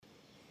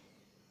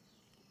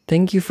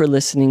Thank you for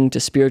listening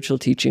to Spiritual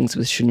Teachings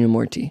with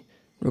Shunyamurti,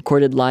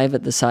 recorded live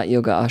at the Sat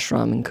Yoga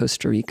Ashram in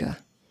Costa Rica.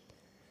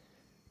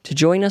 To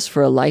join us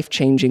for a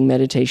life-changing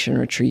meditation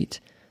retreat,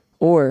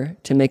 or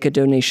to make a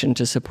donation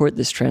to support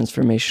this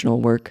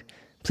transformational work,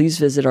 please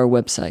visit our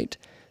website,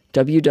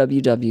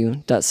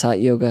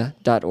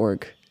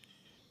 www.satyoga.org.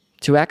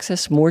 To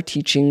access more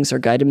teachings or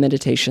guided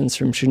meditations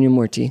from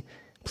Shunyamurti,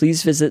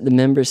 please visit the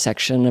members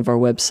section of our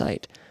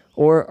website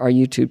or our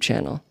YouTube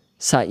channel,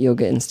 Sat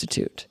Yoga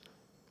Institute.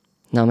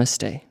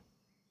 Namaste.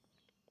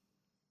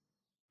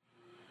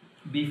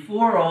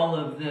 Before all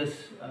of this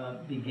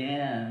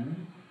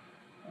began,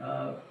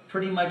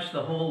 pretty much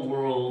the whole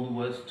world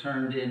was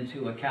turned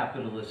into a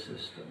capitalist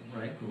system,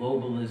 right?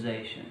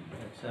 Globalization,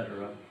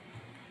 etc.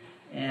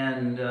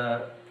 And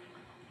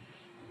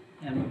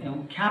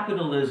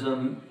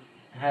capitalism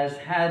has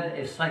had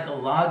a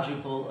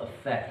psychological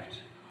effect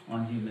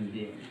on human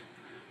beings.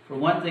 For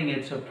one thing,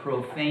 it's a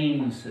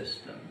profane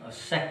system, a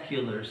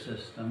secular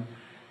system,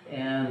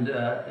 and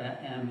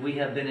we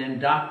have been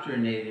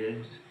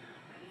indoctrinated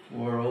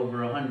for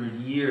over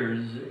 100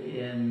 years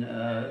in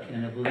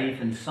a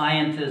belief in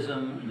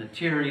scientism,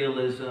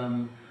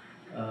 materialism,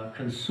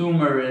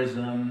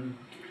 consumerism,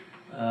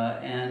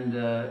 and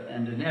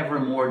an ever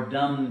more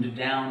dumbed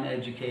down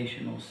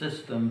educational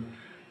system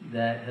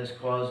that has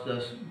caused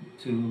us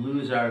to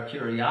lose our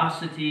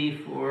curiosity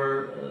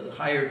for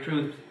higher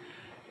truth,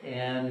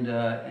 and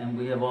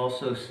we have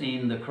also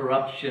seen the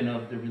corruption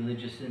of the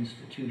religious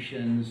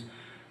institutions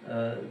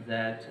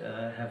that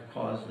have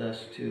caused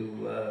us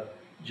to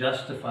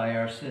justify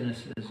our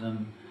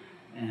cynicism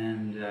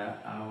and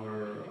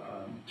our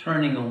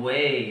turning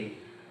away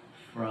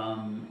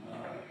from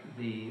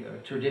the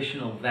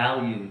traditional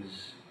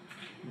values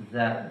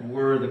that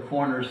were the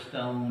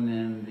cornerstone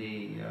and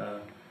the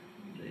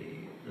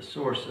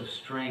source of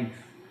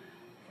strength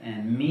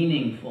and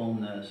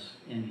meaningfulness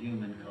in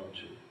human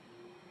culture.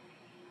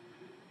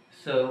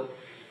 So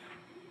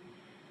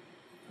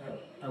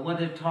I want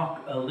to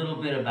talk a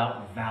little bit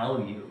about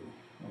value,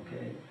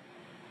 okay?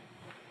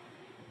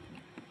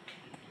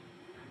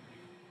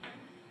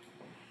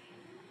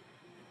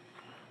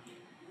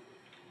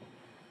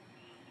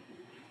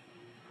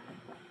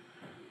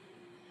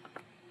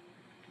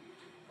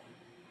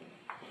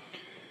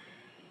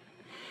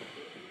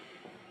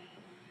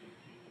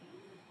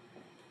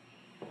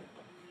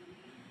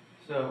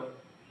 So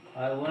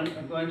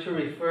I'm going to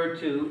refer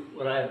to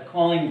what I'm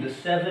calling the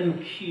 7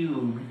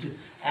 cubed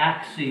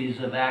axes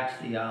of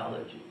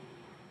axiology.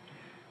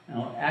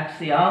 Now,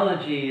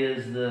 axiology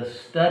is the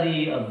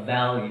study of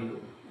value.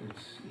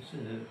 It's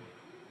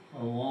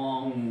a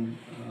long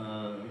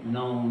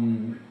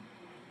known,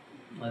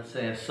 let's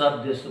say, a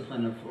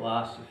sub-discipline of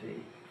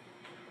philosophy.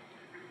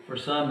 For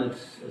some,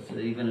 it's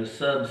even a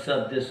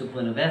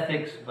sub-discipline of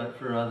ethics, but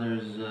for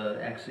others,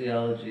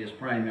 axiology is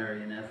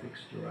primary and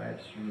ethics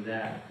derives from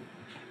that.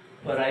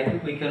 But I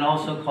think we can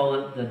also call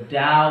it the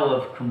Tao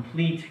of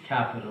complete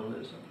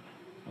capitalism.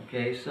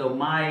 Okay, so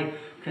my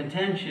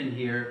contention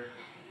here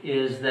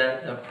is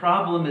that the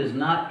problem is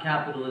not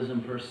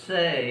capitalism per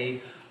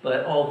se,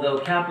 but although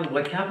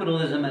what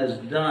capitalism has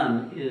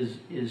done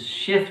is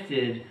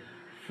shifted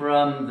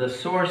from the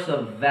source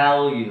of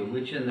value,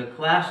 which in the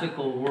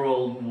classical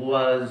world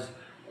was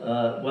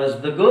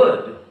the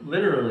good,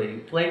 literally.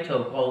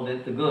 Plato called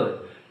it the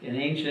good. In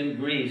ancient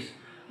Greece,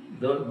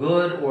 the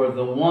good or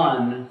the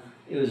one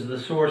is the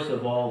source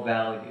of all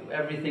value.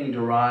 Everything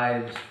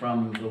derives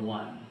from the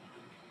one.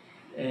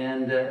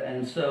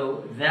 And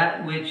so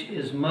that which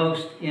is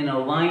most in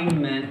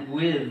alignment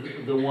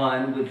with the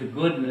one, with the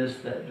goodness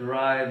that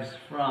derives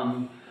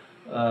from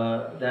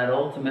that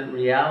ultimate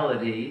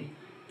reality,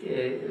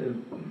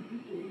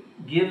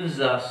 gives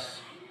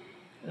us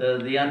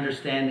the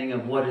understanding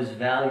of what is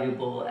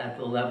valuable at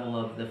the level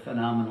of the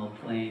phenomenal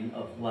plane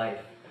of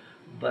life.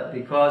 But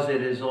because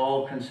it is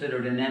all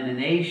considered an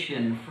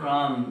emanation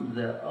from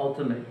the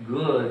ultimate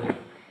good,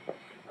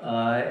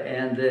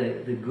 and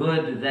the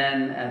good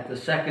then at the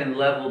second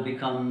level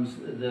becomes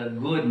the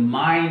good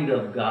mind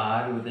of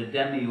God, or the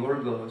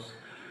demiurgos,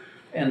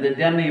 and the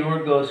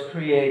demiurgos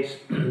creates,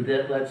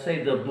 let's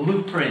say, the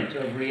blueprint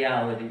of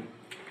reality,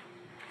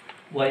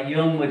 what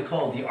Jung would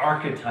call the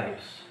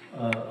archetypes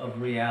of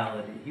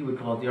reality. He would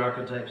call it the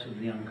archetypes of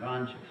the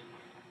unconscious.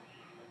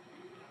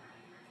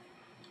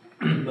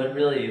 But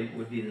really, it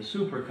would be the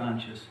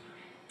superconscious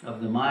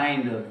of the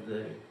mind of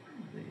the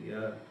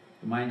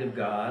mind of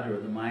God, or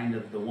the mind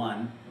of the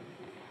One,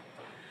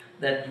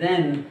 that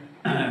then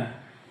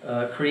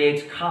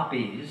creates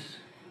copies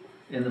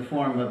in the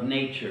form of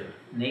nature.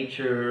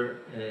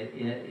 Nature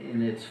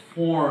in its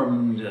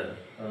formed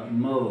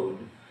mode,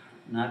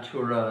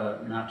 natura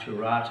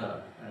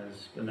naturata, as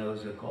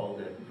Spinoza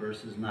called it,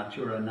 versus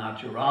natura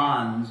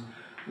naturans,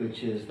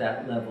 which is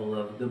that level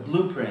of the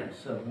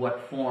blueprints of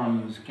what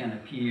forms can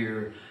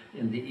appear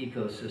in the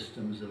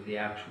ecosystems of the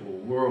actual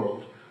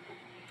world.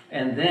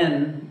 And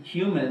then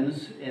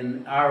humans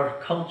in our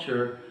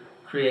culture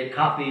create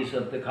copies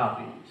of the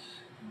copies.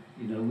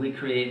 You know, we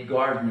create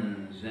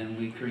gardens and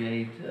we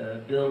create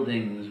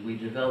buildings. We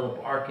develop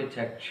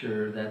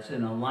architecture that's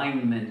in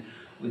alignment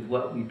with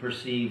what we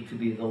perceive to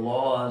be the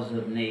laws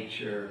of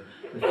nature,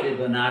 the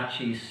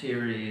Fibonacci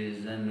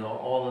series, and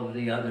all of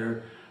the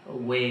other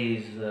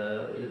ways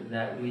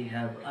that we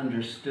have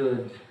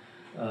understood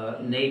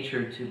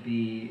nature to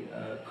be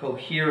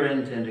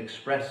coherent and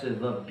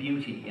expressive of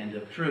beauty and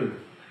of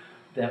truth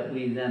that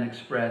we then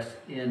express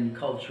in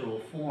cultural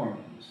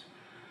forms.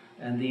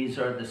 And these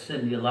are the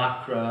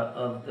simulacra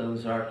of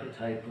those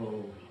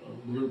archetypal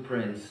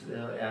blueprints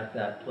at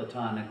that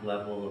Platonic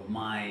level of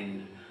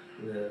mind,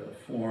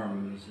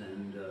 forms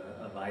and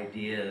of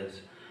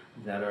ideas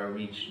that are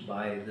reached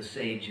by the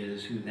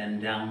sages, who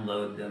then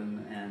download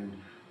them and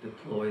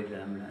deploy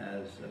them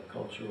as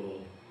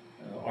cultural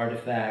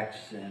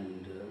artifacts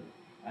and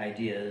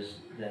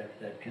ideas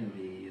that can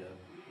be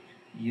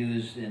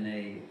used in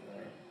a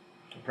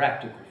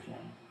practical form.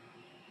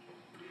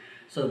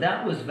 So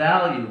that was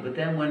value, but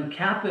then when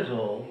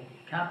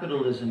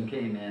capitalism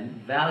came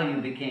in, value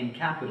became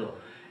capital,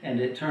 and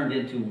it turned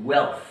into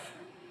wealth.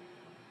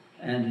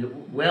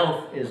 And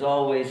wealth is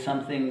always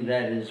something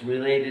that is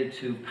related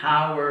to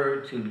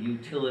power, to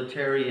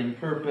utilitarian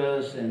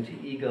purpose, and to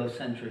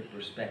egocentric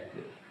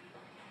perspective.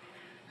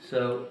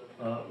 So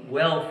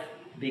wealth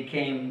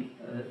became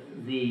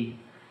the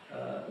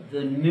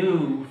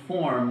new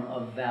form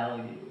of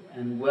value,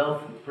 and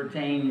wealth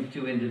pertained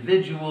to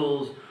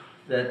individuals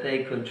that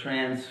they could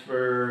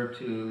transfer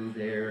to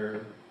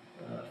their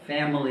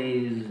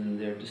families and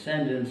their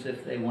descendants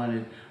if they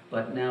wanted,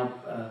 but now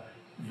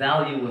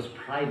value was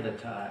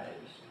privatized.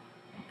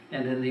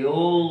 And in the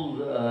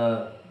old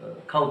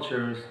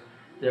cultures,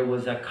 there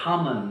was a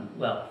common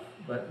wealth,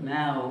 but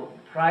now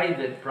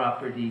private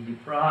property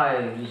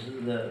deprives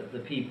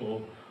the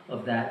people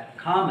of that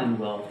common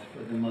wealth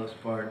for the most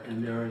part,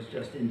 and there is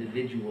just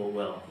individual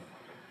wealth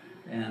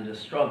and a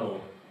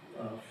struggle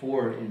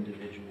for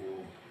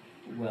individual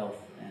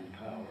wealth and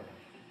power.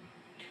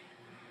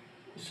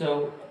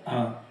 So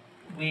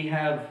we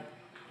have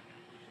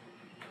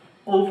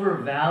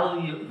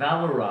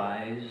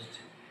valorized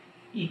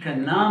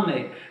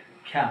economic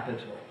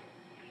capital.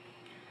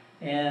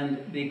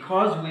 And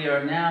because we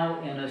are now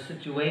in a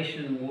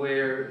situation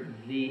where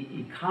the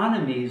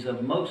economies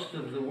of most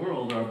of the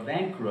world are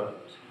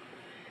bankrupt,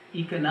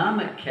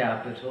 economic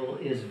capital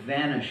is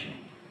vanishing.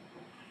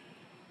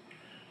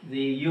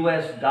 The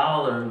US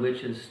dollar,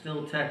 which is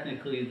still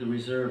technically the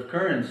reserve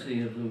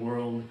currency of the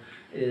world,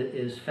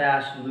 is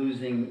fast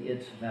losing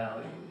its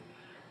value.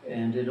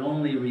 And it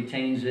only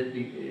retains it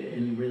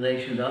in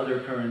relation to other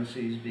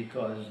currencies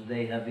because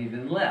they have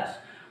even less.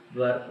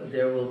 But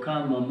there will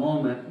come a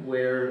moment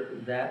where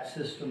that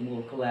system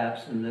will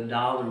collapse and the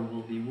dollar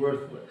will be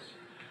worthless.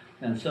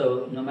 And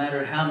so no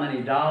matter how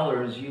many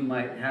dollars you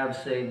might have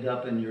saved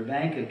up in your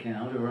bank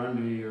account or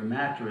under your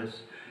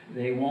mattress,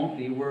 they won't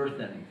be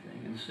worth anything.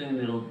 And soon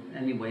it'll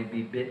anyway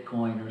be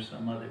Bitcoin or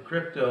some other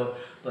crypto,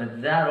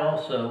 but that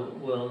also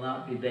will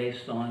not be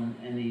based on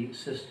any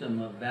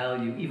system of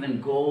value. Even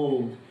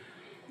gold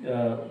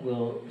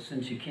will,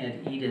 since you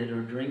can't eat it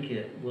or drink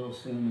it, will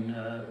soon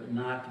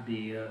not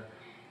be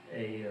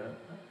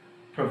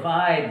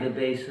provide the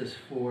basis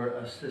for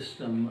a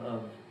system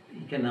of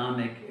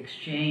economic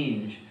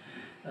exchange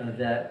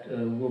that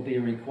will be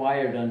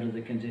required under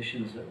the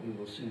conditions that we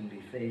will soon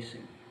be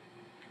facing.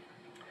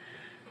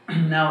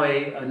 Now,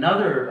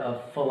 another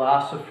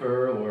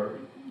philosopher or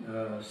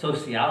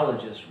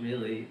sociologist,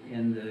 really,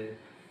 in the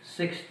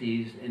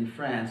 60s in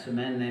France, a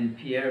man named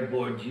Pierre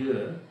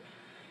Bourdieu,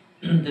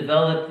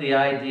 developed the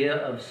idea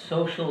of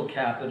social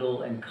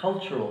capital and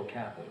cultural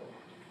capital.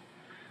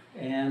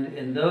 And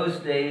in those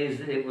days,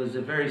 it was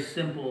a very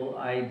simple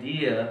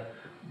idea,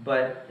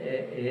 but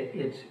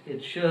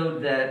it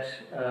showed that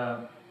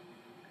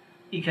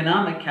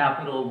economic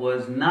capital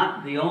was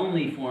not the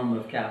only form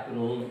of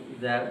capital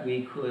that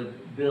we could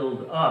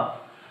build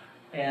up.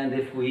 And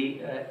if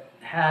we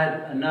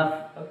had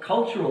enough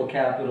cultural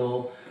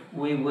capital,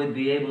 we would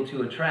be able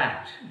to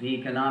attract the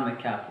economic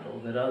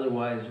capital that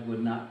otherwise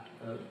would not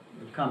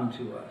come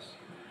to us.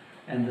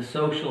 And the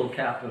social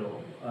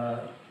capital.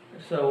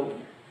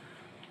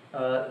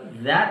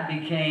 That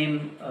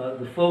became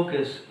the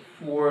focus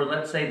for,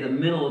 let's say, the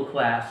middle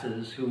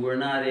classes who were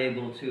not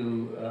able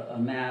to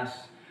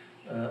amass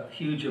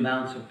huge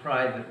amounts of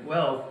private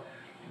wealth,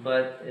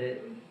 but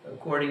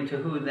according to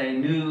who they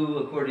knew,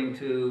 according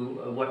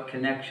to what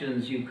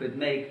connections you could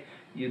make,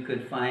 you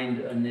could find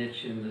a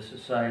niche in the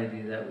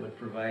society that would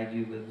provide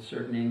you with a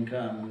certain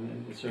income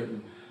and with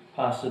certain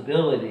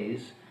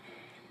possibilities.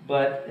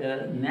 But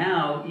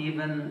now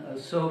even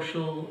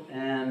social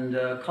and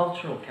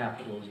cultural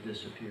capital is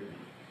disappearing.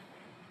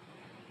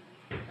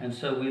 And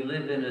so we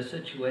live in a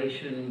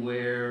situation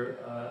where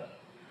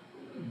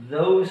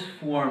those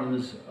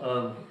forms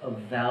of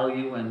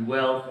value and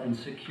wealth and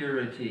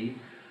security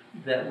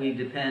that we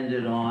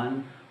depended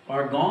on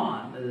are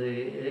gone.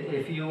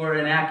 If you were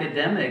an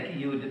academic,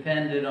 you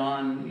depended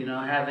on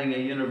having a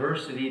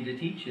university to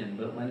teach in,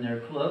 but when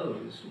they're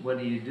closed, what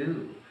do you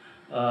do?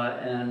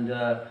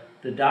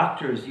 The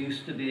doctors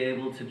used to be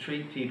able to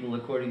treat people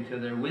according to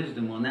their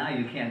wisdom. Well, now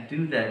you can't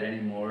do that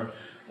anymore.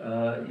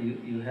 There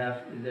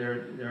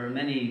are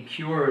many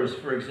cures,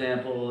 for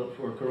example,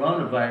 for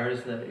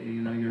coronavirus that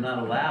you're not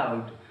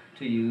allowed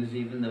to use,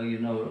 even though you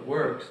know it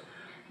works.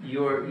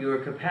 Your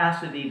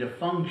capacity to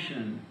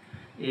function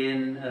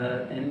in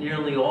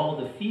nearly all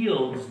the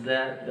fields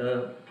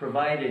that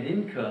provided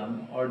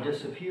income are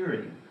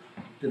disappearing.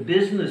 The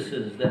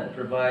businesses that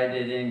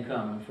provided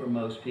income for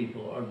most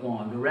people are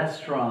gone. The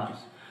restaurants,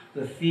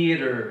 the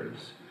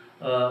theaters,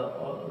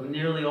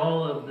 nearly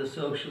all of the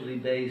socially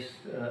based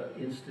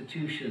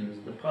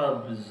institutions, the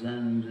pubs,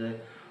 and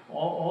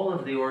all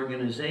of the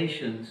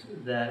organizations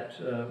that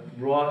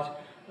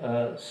brought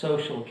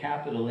social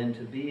capital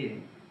into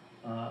being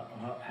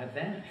have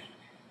vanished.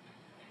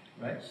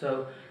 Right?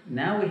 So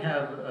now we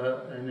have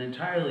an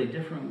entirely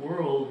different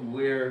world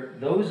where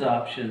those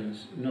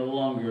options no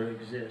longer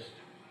exist.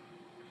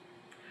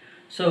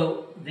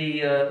 So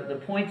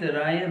the point that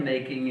I am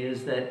making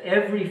is that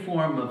every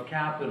form of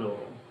capital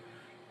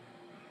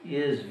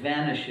is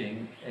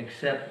vanishing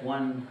except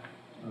one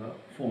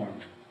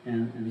form.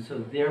 And so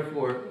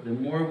therefore, the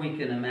more we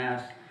can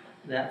amass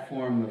that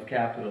form of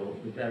capital,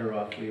 the better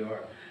off we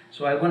are.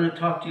 So I want to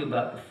talk to you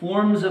about the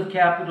forms of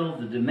capital,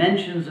 the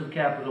dimensions of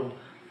capital,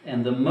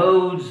 and the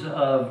modes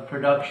of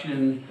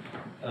production,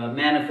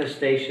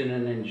 manifestation,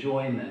 and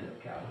enjoyment of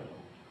capital.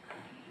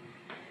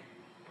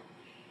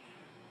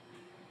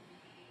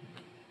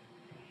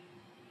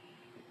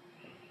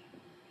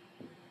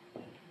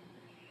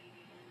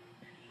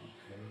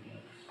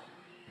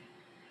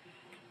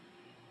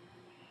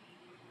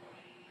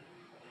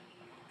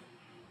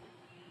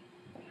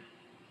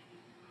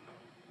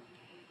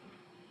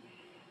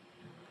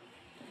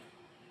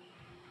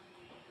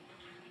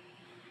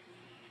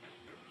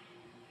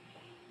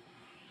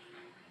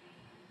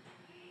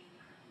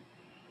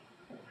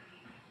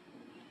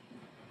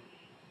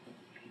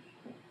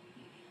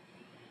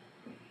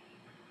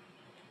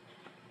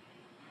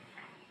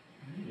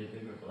 A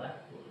bigger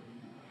blackboard.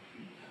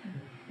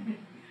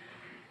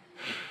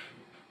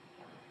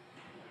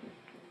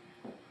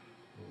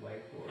 The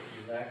whiteboard,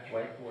 black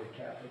whiteboard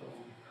capital.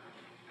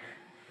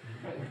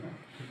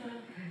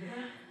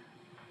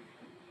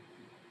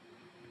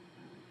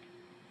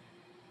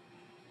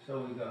 So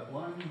we got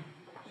 1,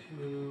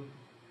 2,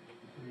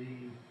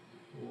 3,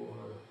 4,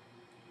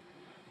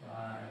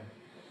 5,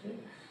 6,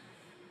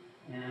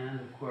 and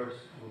of course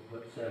we'll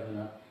put 7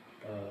 up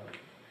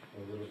a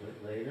little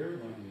bit later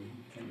when we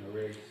can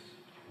erase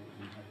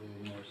and have a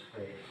little more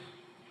space.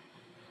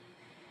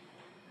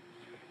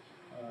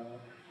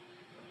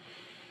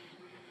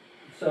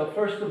 So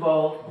first of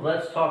all,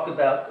 let's talk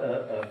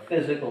about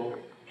physical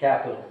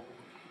capital.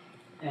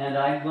 And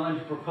I'm going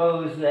to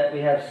propose that we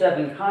have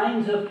 7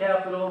 kinds of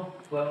capital.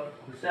 Well,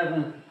 the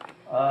 7th,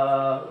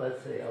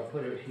 let's see, I'll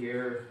put it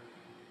here.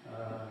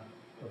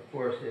 Of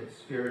course, it's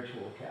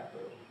spiritual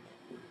capital.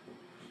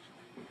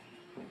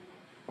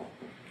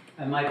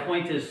 And my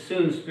point is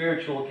soon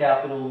spiritual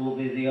capital will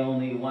be the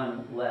only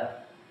one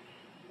left.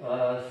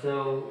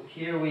 So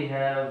here we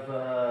have,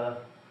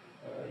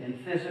 in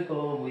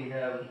physical, we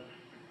have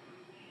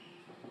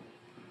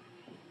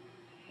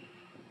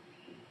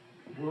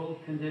world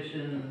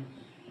conditions,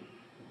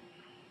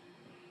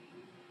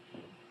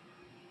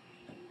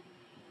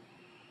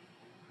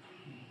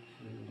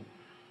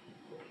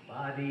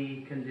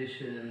 body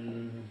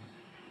conditions,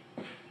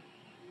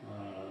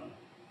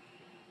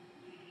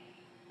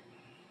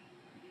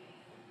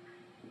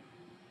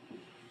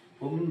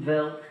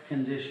 Umwelt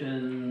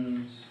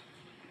conditions,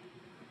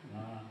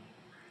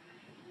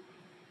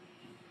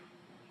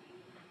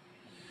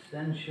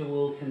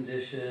 sensual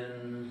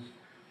conditions,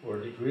 or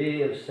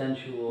degree of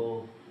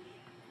sensual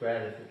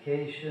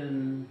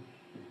gratification,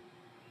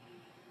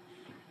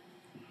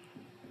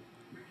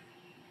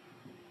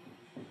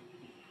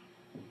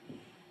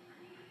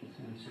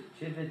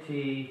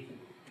 sensitivity,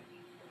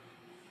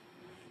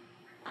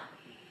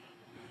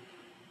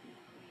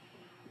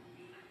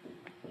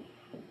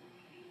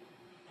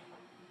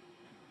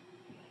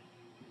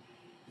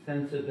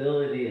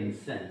 sensibility, and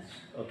sense.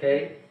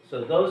 Okay?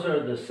 So those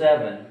are the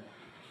 7.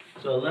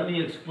 So let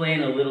me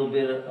explain a little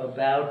bit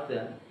about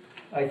them.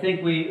 I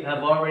think we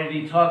have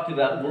already talked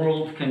about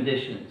world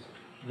conditions,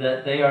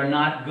 that they are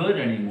not good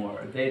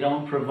anymore. They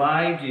don't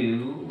provide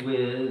you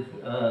with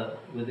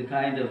the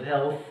kind of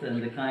health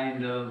and the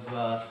kind of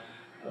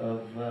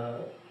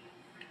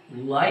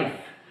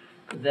life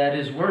that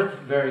is worth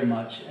very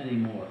much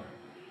anymore.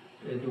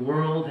 The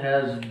world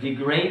has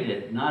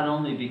degraded, not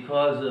only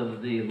because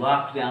of the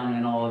lockdown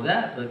and all of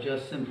that, but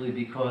just simply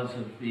because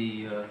of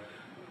the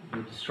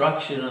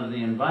destruction of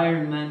the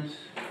environment,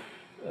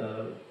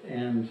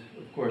 and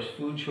of course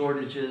food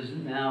shortages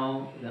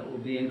now that will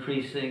be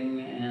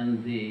increasing,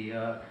 and the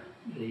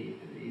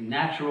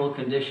natural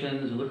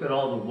conditions. Look at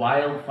all the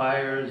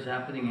wildfires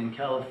happening in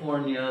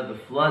California, the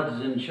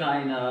floods in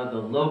China, the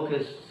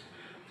locusts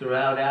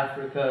throughout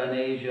Africa and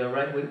Asia,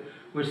 right?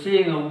 We're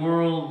seeing a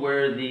world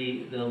where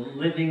the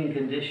living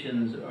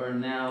conditions are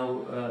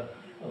now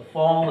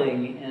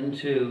falling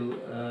into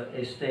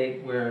a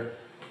state where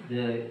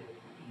the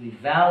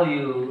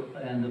value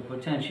and the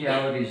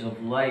potentialities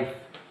of life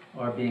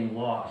are being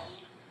lost.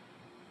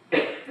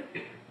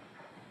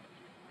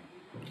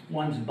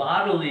 One's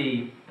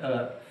bodily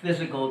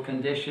physical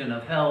condition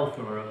of health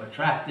or of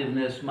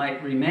attractiveness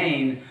might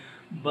remain,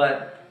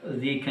 but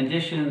the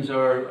conditions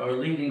are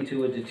leading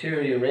to a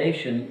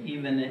deterioration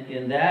even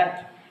in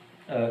that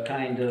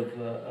kind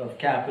of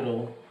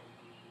capital.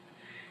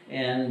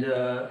 And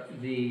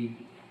the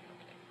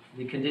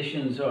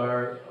conditions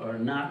are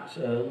not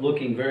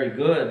looking very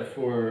good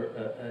for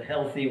a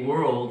healthy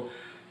world.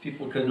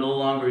 People can no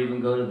longer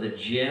even go to the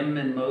gym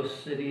in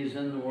most cities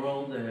in the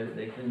world.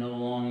 They can no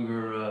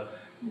longer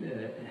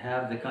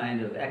have the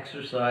kind of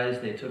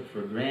exercise they took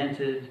for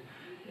granted,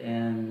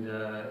 and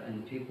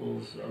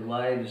people's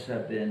lives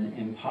have been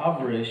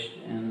impoverished,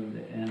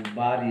 and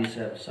bodies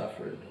have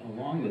suffered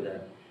along with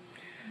that.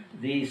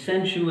 The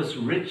sensuous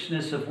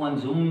richness of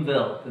one's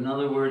Umwelt, in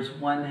other words,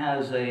 one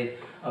has a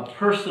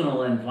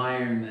personal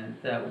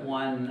environment that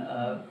one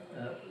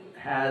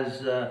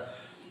has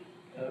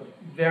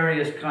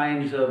various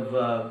kinds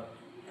of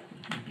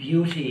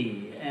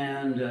beauty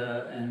and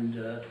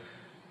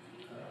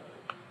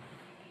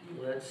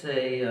let's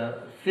say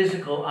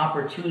physical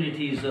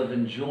opportunities of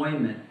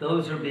enjoyment.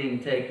 Those are being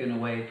taken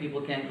away.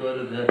 People can't go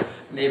to the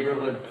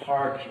neighborhood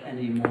park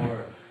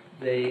anymore.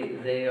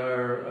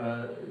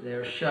 They're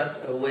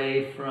shut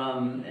away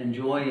from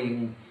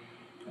enjoying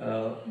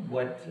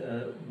what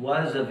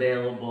was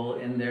available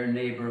in their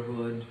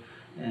neighborhood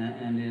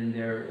and in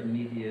their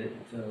immediate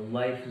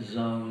life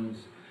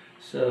zones.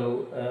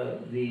 So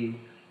the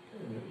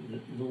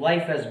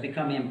life has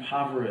become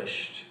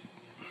impoverished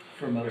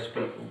for most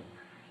people.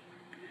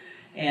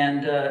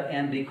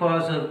 And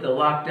because of the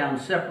lockdown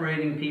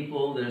separating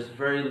people, there's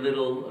very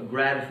little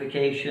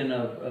gratification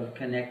of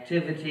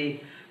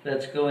connectivity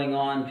that's going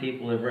on.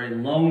 People are very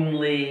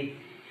lonely,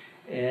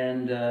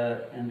 and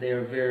they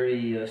are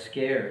very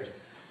scared.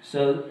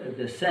 So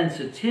the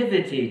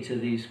sensitivity to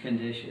these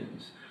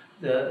conditions,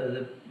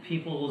 the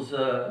people's,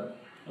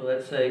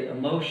 let's say,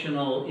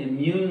 emotional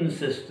immune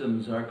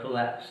systems are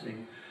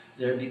collapsing.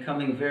 They're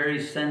becoming very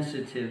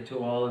sensitive to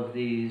all of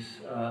these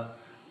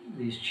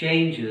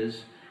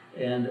changes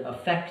and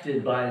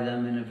affected by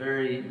them in a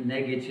very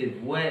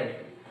negative way.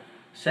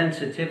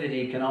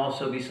 Sensitivity can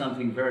also be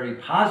something very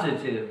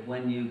positive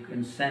when you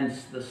can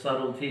sense the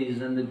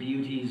subtleties and the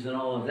beauties and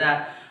all of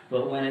that,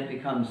 but when it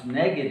becomes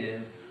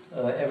negative,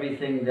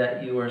 everything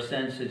that you are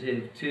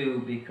sensitive to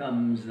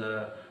becomes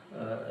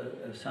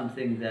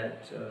something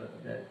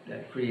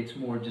that creates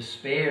more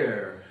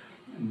despair,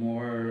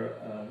 more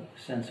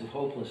sense of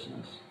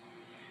hopelessness.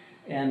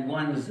 And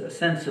one's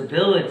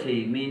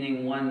sensibility,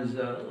 meaning one's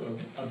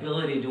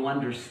ability to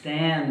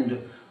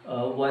understand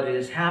what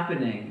is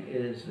happening,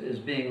 is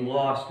being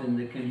lost in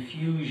the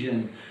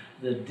confusion,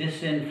 the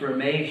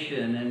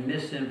disinformation and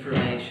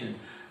misinformation,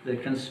 the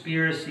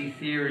conspiracy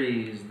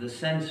theories, the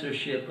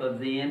censorship of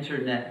the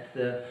internet,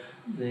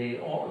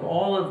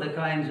 all of the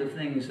kinds of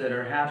things that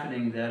are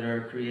happening that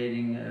are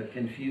creating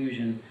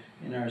confusion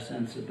in our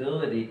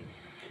sensibility.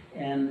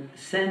 And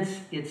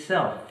sense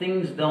itself,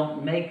 things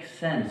don't make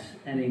sense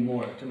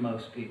anymore to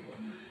most people.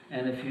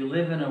 And if you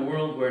live in a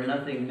world where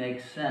nothing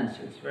makes sense,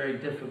 it's very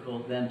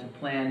difficult then to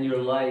plan your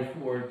life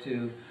or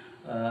to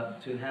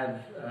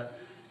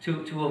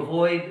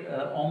avoid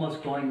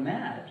almost going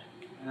mad.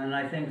 And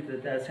I think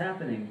that that's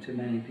happening to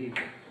many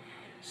people.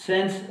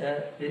 Sense,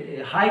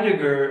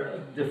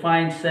 Heidegger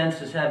defines sense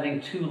as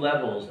having two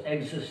levels: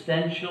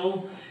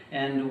 existential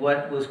and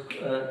what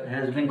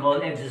has been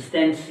called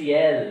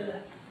existentiel.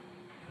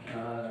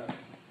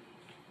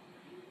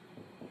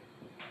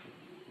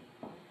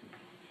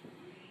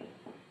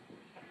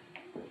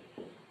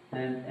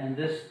 And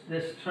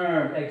this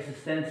term,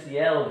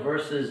 existential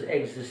versus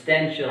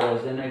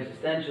existentialism, and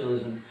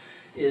existentialism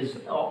is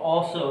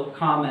also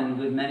common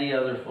with many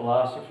other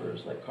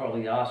philosophers like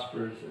Karl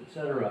Jaspers,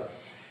 etc.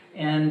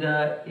 And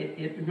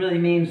it really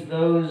means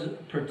those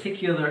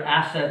particular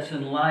assets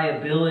and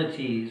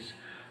liabilities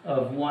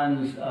of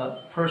one's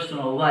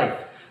personal life.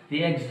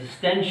 The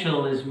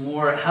existential is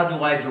more, how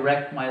do I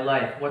direct my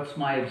life? What's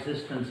my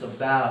existence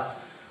about?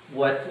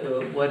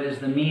 What is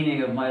the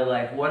meaning of my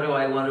life? What do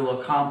I want to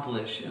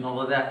accomplish? And all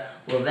of that.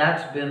 Well,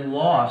 that's been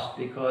lost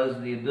because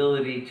the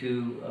ability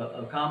to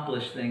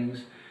accomplish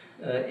things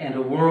and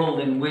a world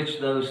in which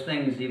those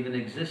things even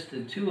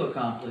existed to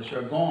accomplish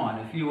are gone.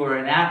 If you were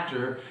an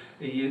actor,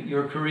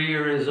 your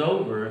career is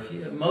over.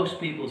 Most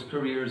people's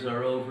careers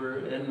are over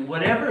in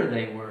whatever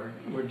they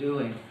were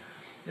doing.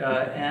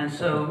 And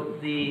so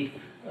the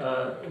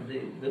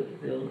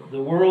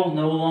world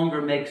no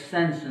longer makes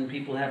sense, and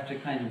people have to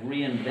kind of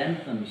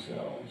reinvent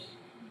themselves,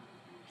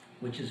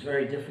 which is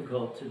very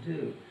difficult to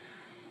do.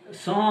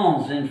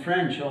 Sens in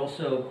French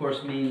also, of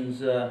course,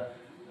 means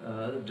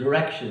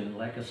direction,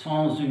 like a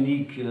sens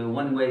unique,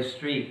 one-way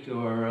street,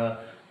 or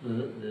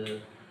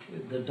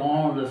the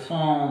dans le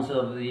sens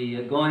of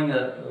the going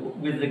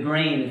with the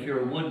grain. If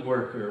you're a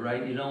woodworker,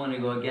 right, you don't want to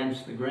go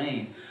against the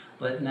grain.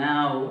 But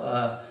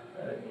now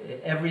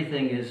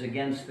everything is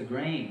against the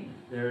grain.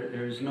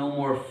 There's no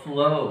more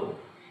flow.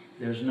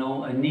 There's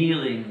no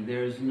annealing.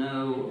 There's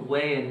no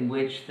way in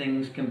which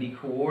things can be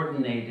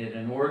coordinated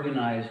and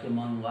organized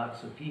among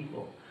lots of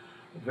people.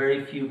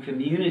 Very few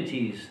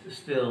communities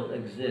still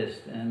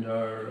exist and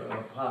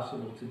are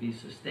possible to be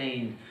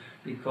sustained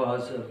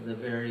because of the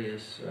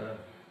various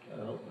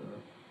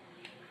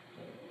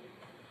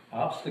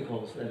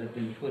obstacles that have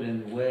been put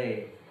in the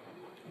way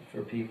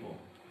for people.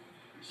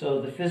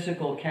 So the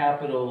physical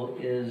capital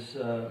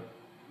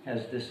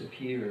has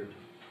disappeared.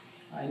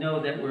 I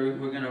know that we're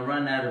going to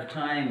run out of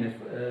time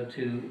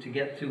to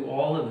get through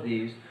all of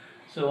these,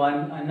 so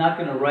I'm not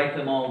going to write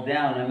them all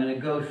down. I'm going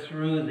to go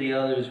through the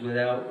others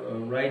without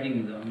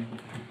writing them.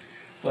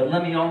 But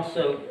let me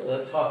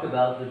also talk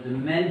about the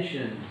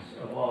dimensions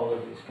of all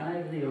of these. Can I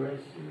have the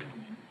eraser?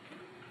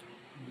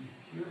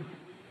 Sure.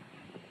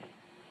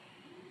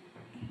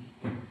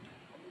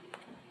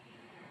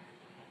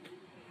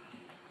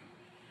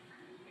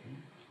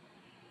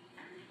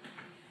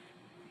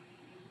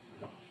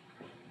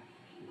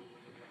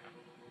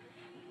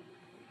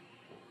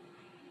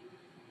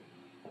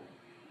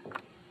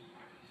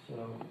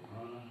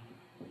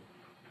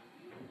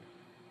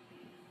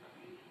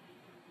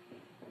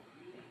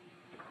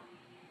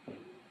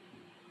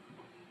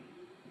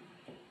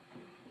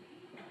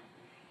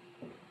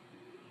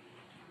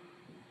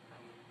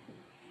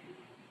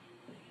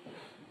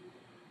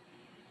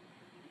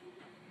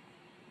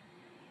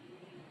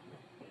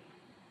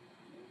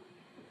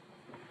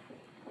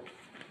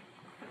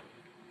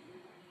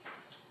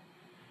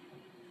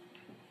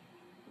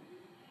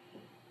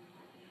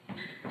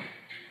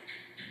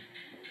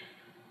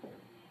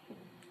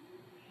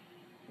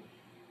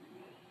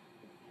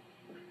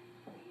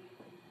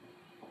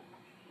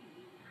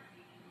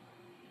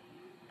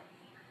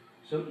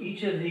 So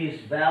each of these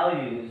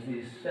values,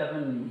 these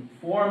 7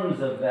 forms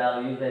of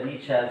value that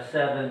each have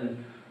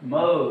 7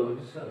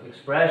 modes of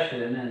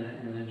expression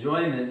and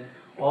enjoyment,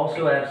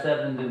 also have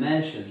 7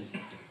 dimensions.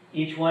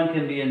 Each one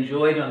can be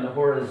enjoyed on the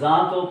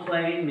horizontal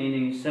plane,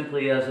 meaning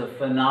simply as a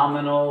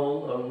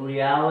phenomenal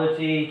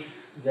reality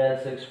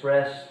that's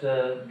expressed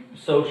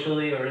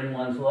socially or in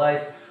one's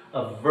life.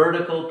 A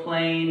vertical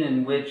plane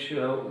in which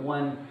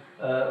one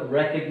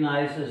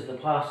recognizes the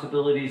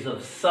possibilities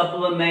of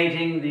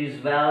sublimating these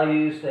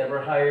values to ever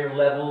higher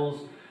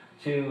levels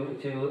to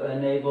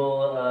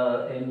enable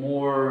a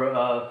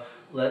more,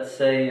 let's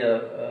say,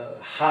 a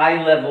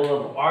high level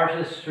of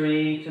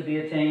artistry to be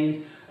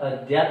attained,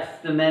 a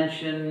depth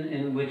dimension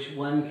in which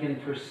one can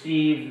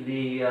perceive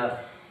the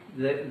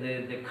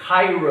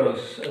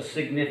kairos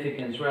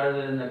significance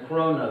rather than the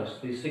chronos,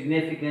 the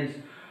significance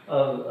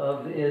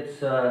of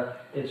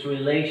its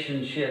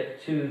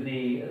relationship to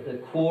the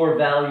core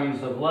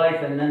values of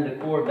life, and then the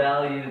core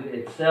value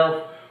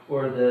itself,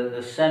 or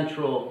the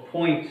central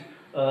point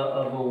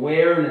of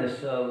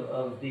awareness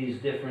of these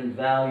different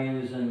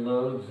values and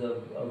modes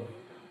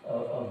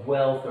of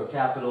wealth or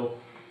capital.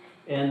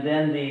 And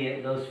then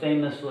those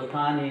famous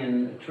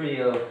Lacanian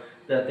trio,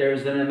 that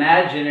there's an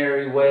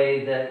imaginary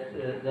way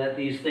that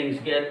these things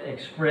get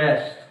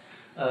expressed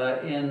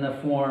in the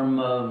form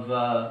of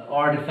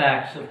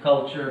artifacts of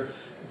culture.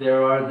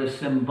 There are the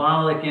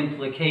symbolic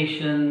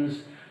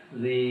implications,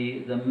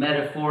 the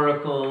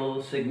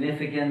metaphorical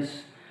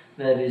significance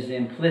that is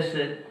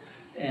implicit,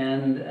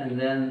 and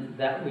then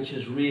that which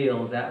is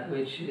real, that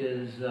which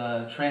is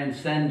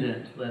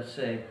transcendent, let's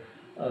say,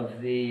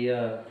 of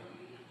the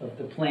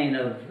plane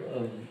of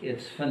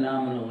its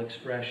phenomenal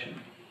expression.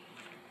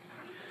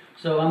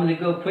 So I'm going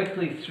to go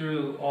quickly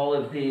through all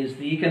of these.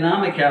 The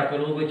economic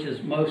capital, which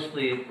is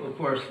mostly, of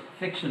course,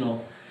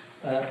 fictional,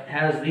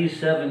 has these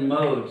 7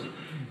 modes.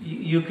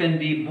 You can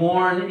be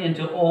born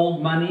into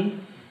old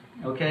money,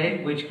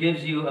 okay, which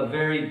gives you a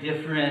very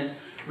different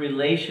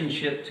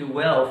relationship to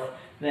wealth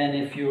than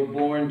if you're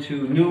born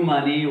to new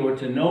money or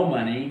to no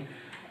money.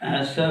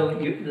 So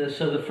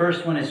the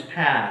first one is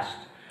past.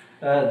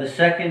 The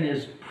second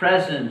is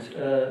present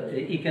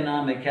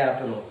economic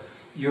capital,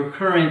 your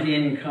current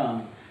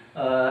income.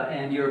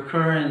 And your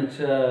current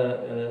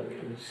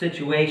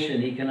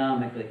situation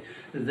economically.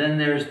 Then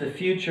there's the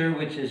future,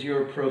 which is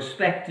your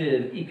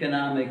prospective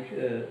economic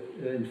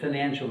and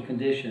financial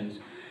conditions.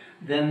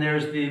 Then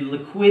there's the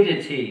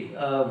liquidity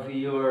of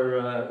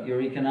your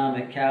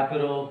economic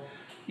capital,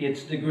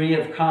 its degree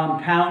of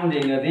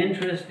compounding of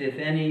interest, if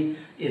any,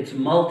 its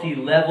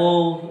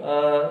multi-level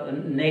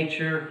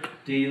nature.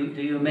 Do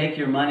you make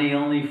your money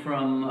only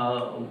from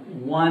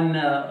one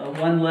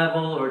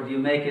level, or do you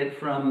make it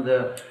from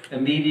the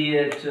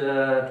immediate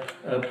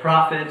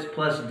profits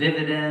plus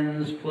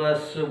dividends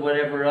plus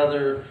whatever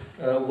other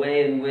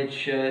way in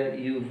which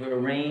you've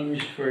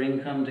arranged for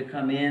income to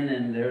come in,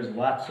 and there's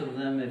lots of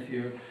them if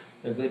you're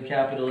a good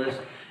capitalist?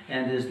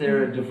 And is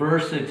there a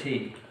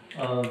diversity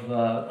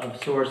of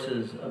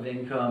sources of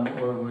income,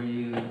 or were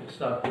you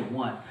stuck with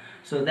one?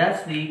 So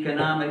that's the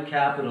economic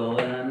capital,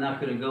 and I'm not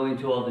going to go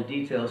into all the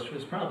details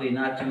because probably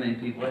not too many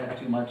people have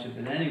too much of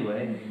it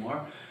anyway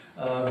anymore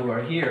who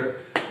are here.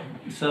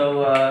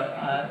 So,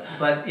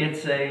 but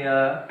it's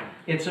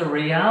it's a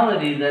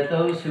reality that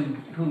those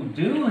who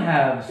do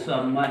have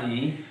some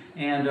money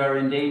and are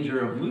in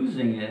danger of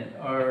losing it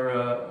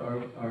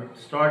are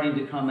starting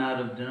to come out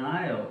of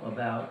denial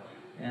about,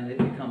 and it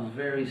becomes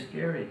very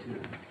scary to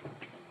them.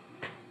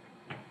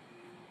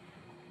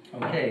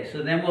 Okay,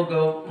 so then we'll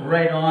go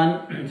right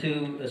on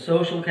to the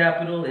social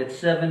capital. It's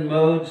 7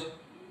 modes.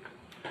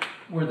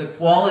 Were the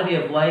quality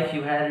of life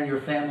you had in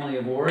your family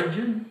of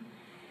origin?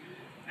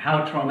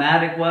 How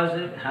traumatic was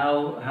it?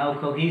 How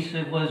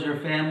cohesive was your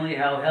family?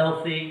 How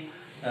healthy?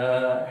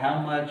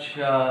 How much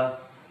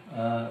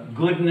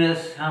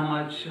goodness? How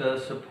much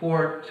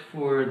support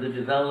for the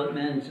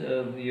development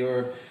of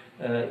your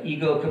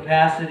ego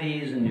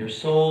capacities and your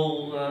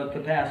soul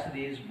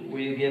capacities were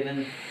you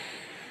given?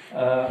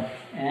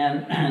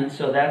 And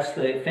so that's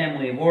the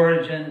family of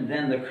origin.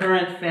 Then the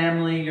current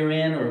family you're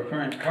in, or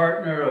current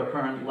partner, or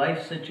current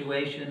life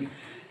situation.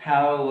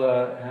 How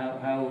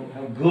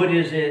good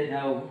is it?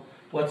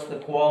 What's the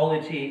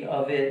quality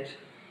of it?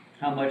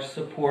 How much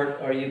support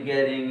are you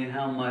getting?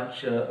 How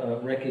much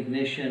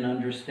recognition,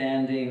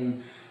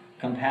 understanding,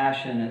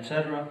 compassion,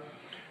 etc.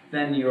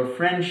 Then your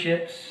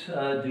friendships.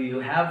 Do you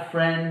have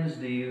friends?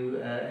 Do you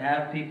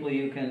have people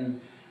you can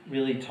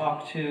really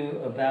talk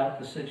to about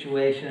the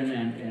situation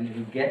and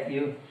who get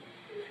you?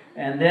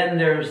 And then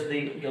there's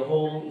the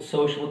whole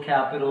social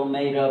capital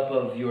made up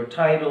of your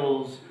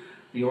titles,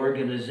 the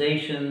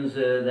organizations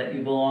that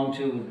you belong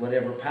to with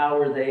whatever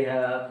power they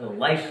have, the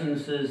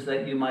licenses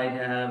that you might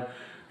have,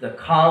 the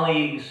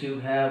colleagues who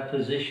have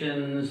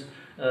positions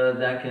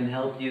that can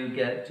help you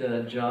get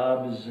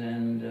jobs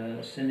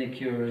and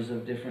sinecures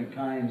of different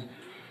kinds.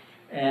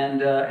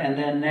 And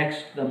then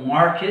next, the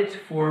market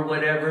for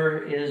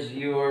whatever is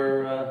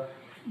your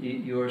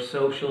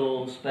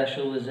social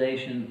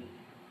specialization,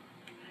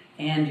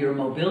 and your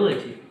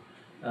mobility.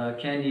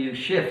 Can you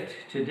shift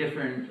to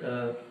different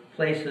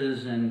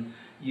places and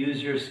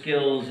use your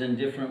skills in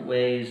different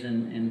ways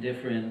and in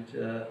different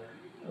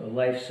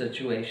life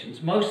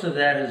situations? Most of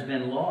that has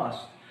been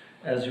lost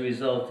as a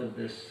result of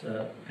this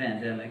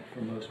pandemic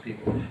for most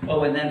people.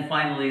 Oh, and then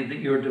finally,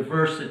 your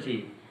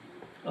diversity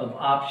of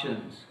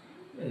options.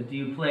 Do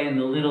you play in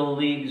the little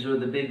leagues or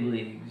the big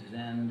leagues,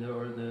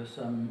 or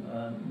some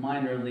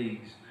minor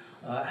leagues?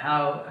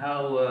 How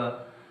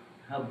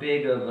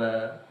big of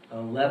a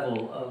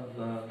level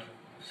of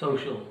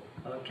social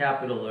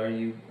capital are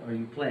you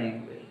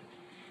playing with?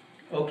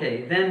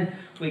 Okay, then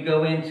we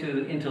go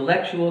into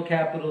intellectual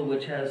capital,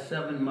 which has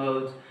 7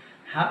 modes.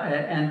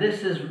 And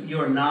this is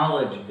your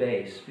knowledge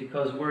base,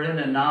 because we're in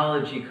a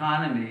knowledge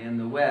economy in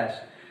the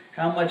West.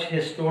 How much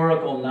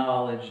historical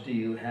knowledge do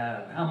you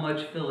have? How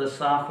much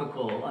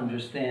philosophical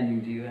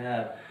understanding do you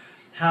have?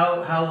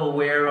 How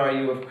aware are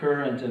you of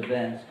current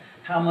events?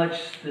 How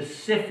much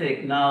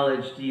specific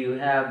knowledge do you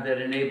have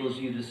that enables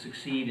you to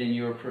succeed in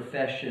your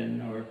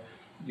profession or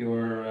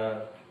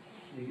your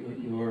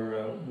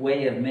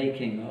way of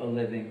making a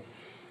living?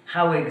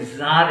 How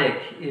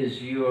exotic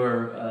is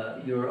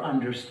your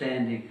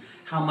understanding?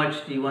 How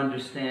much do you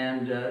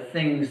understand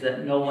things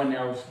that no one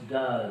else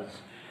does?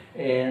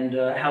 And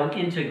how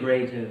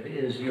integrative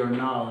is your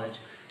knowledge?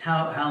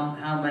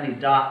 How many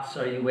dots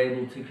are you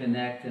able to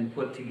connect and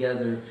put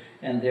together,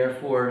 and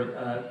therefore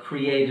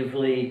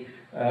creatively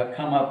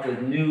come up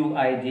with new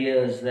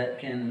ideas that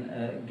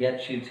can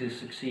get you to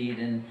succeed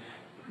in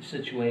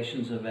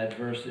situations of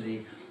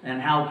adversity?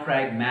 And how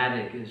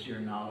pragmatic is your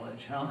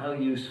knowledge? How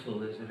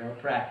useful is it? How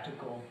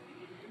practical?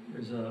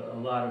 There's a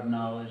lot of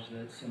knowledge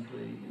that's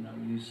simply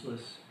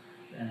useless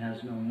and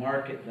has no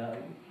market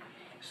value.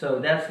 So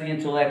that's the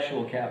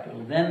intellectual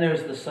capital. Then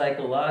there's the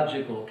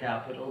psychological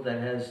capital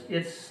that has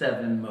its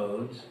 7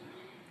 modes.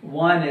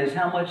 One is,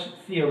 how much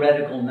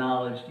theoretical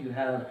knowledge do you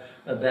have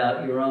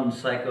about your own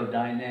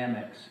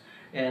psychodynamics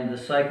and the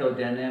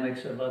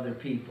psychodynamics of other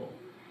people?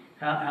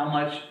 How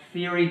much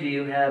theory do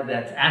you have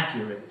that's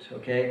accurate,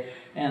 okay?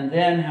 And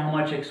then how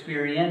much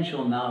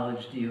experiential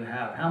knowledge do you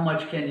have? How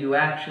much can you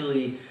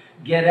actually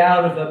get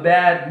out of a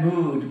bad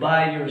mood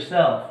by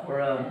yourself, or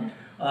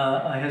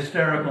a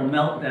hysterical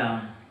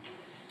meltdown?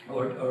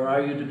 Or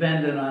are you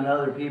dependent on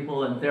other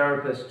people and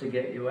therapists to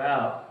get you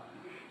out?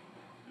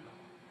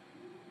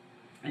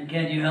 And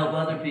can you help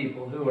other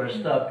people who are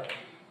stuck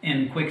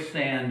in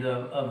quicksand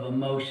of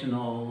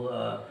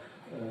emotional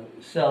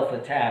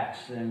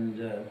self-attacks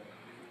and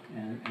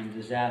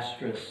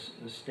disastrous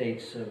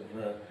states of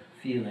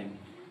feeling?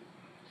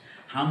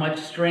 How much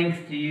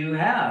strength do you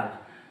have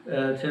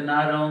to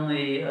not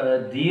only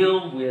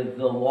deal with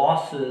the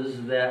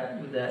losses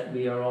that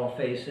we are all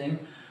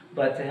facing,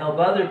 but to help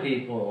other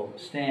people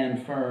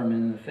stand firm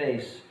in the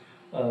face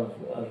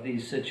of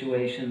these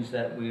situations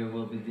that we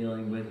will be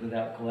dealing with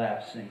without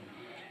collapsing?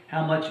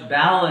 How much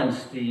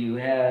balance do you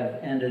have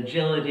and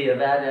agility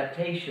of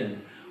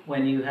adaptation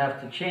when you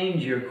have to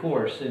change your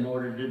course in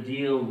order to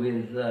deal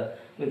with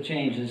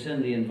changes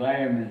in the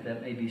environment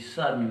that may be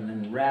sudden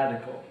and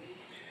radical?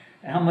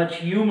 How much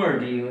humor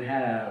do you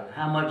have?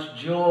 How much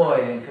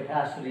joy and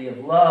capacity of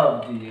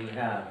love do you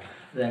have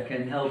that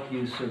can help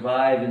you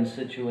survive in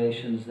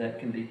situations that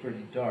can be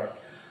pretty dark?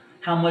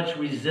 How much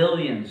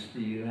resilience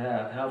do you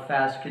have? How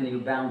fast can you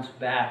bounce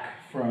back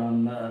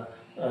from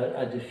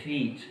a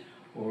defeat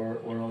or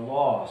a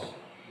loss?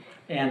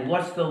 And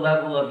what's the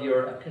level of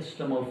your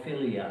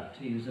epistemophilia,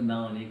 to use a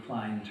Melanie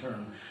Klein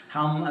term?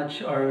 How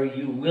much are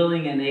you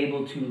willing and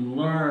able to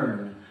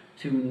learn,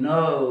 to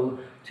know,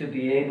 to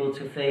be able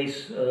to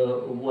face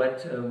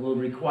what will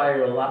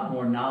require a lot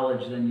more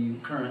knowledge than you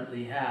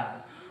currently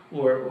have?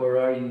 Or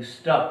are you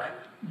stuck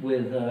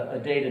with a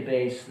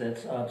database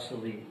that's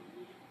obsolete?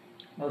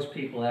 Most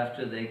people,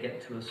 after they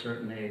get to a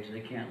certain age, they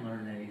can't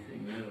learn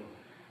anything new.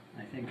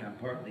 I think I'm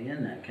partly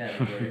in that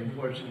category,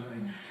 unfortunately,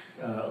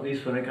 at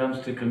least when it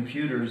comes to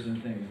computers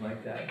and things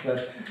like that.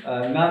 But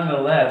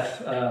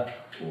nonetheless,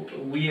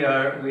 we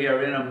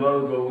are in a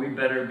mode where we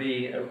better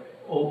be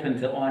open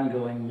to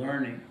ongoing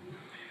learning.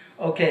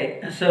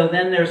 Okay, so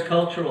then there's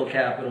cultural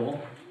capital,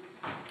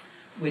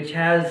 which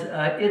has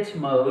its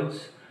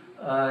modes.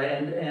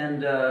 Again,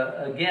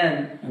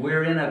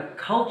 we're in a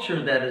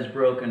culture that is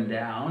broken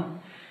down,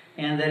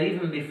 and that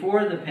even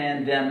before the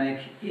pandemic,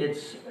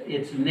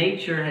 its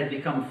nature had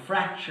become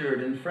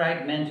fractured and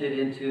fragmented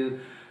into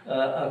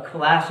a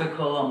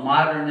classical, a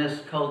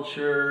modernist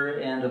culture,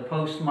 and a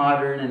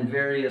postmodern, and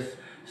various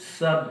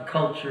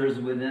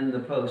subcultures within the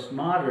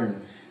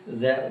postmodern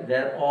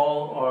that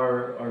all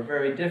are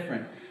very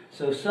different.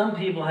 So some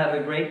people have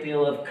a great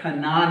deal of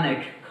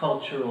canonic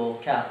cultural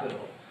capital.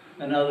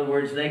 In other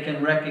words, they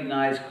can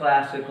recognize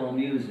classical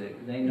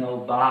music. They know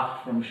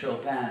Bach from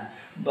Chopin,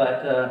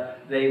 but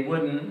they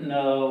wouldn't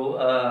know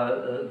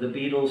the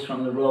Beatles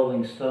from the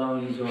Rolling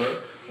Stones,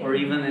 or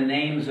even the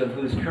names of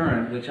who's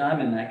current, which I'm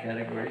in that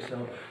category.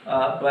 So,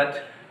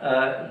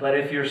 but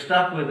if you're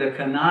stuck with a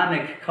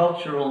canonic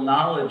cultural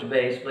knowledge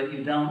base, but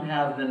you don't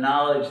have the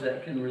knowledge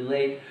that can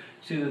relate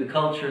to the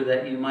culture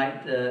that you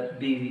might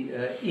be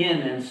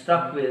in and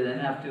stuck with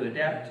and have to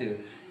adapt to,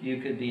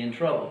 you could be in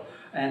trouble.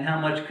 And how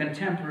much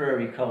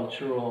contemporary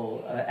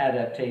cultural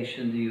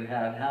adaptation do you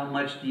have? How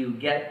much do you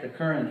get the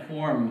current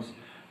forms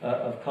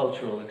of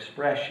cultural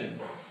expression?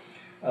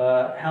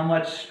 How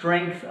much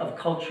strength of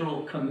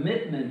cultural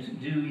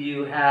commitment do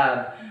you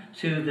have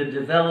to the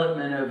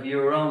development of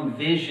your own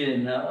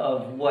vision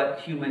of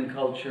what human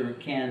culture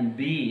can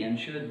be and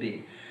should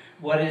be?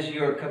 What is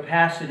your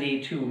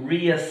capacity to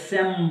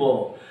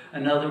reassemble?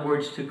 In other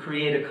words, to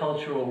create a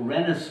cultural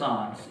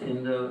renaissance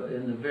in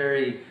the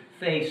very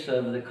face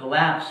of the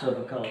collapse of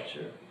a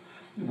culture?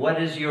 What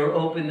is your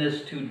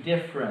openness to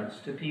difference,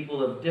 to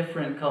people of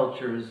different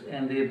cultures,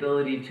 and the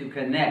ability to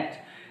connect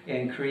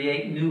and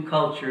create new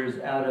cultures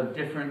out of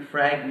different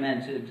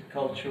fragmented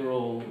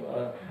cultural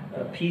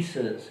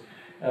pieces?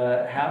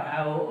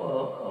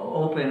 How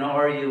open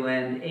are you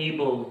and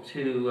able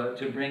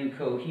to bring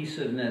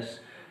cohesiveness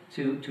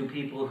to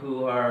people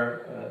who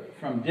are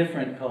from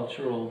different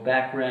cultural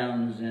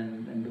backgrounds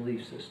and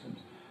belief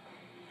systems?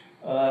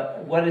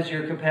 What is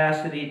your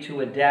capacity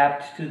to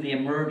adapt to the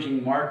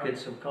emerging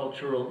markets of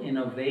cultural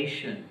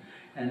innovation?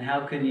 And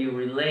how can you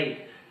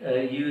relate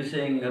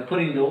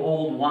putting the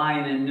old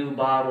wine in new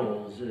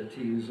bottles,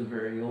 to use a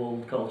very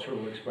old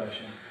cultural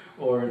expression,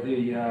 or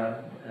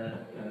the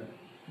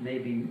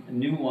maybe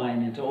new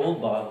wine into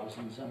old bottles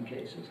in some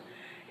cases?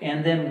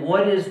 And then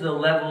what is the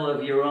level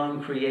of your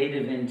own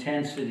creative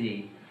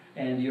intensity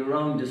and your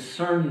own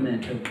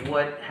discernment of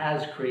what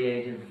has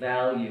creative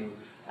value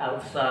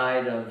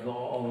outside of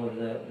all of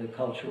the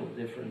cultural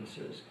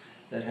differences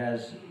that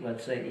has,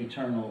 let's say,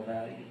 eternal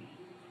value?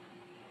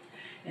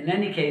 In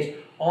any case,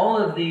 all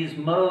of these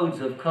modes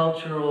of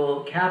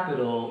cultural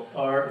capital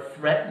are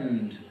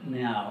threatened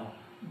now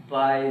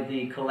by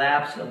the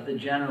collapse of the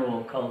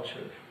general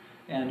culture.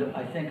 And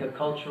I think a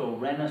cultural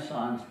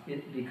renaissance,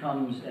 it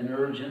becomes an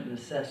urgent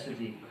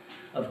necessity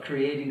of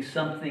creating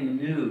something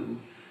new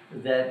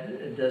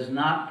that does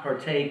not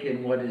partake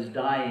in what is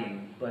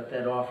dying, but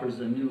that offers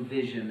a new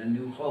vision, a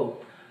new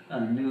hope, a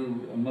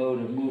new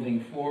mode of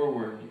moving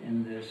forward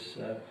in this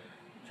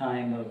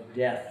time of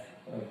death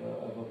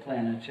of a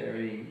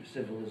planetary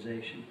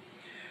civilization.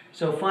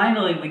 So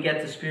finally, we get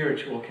to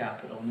spiritual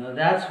capital. Now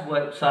that's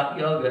what Sat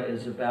Yoga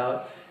is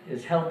about,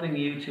 is helping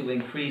you to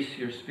increase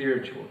your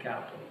spiritual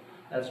capital.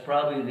 That's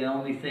probably the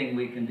only thing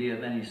we can be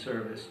of any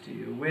service to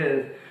you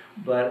with.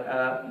 But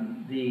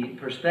the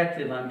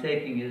perspective I'm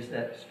taking is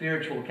that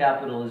spiritual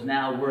capital is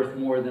now worth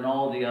more than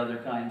all the other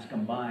kinds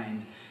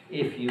combined,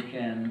 if you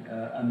can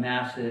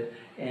amass it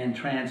and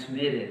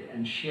transmit it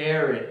and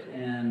share it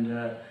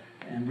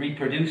and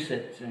reproduce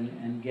it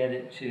and get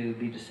it to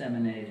be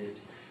disseminated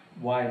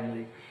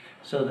widely.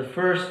 So the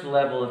first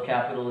level of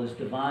capital is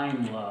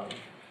divine love.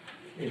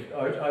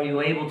 Are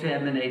you able to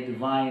emanate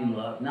divine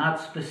love? Not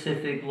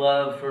specific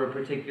love for a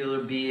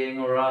particular being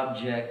or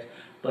object,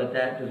 but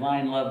that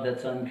divine love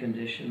that's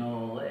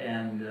unconditional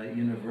and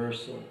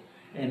universal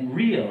and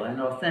real and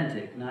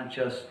authentic, not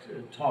just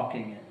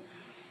talking it.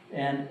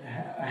 And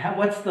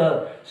what's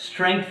the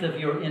strength of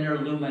your inner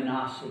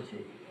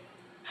luminosity?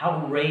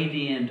 How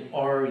radiant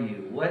are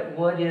you?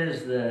 What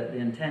is the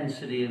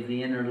intensity of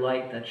the inner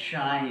light that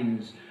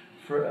shines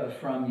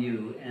from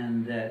you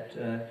and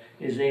that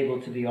is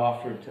able to be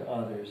offered to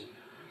others?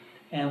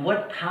 And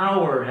what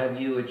power have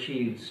you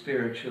achieved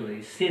spiritually?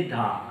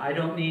 Siddha. I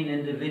don't mean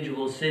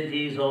individual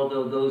siddhis,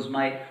 although those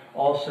might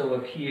also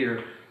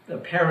appear, the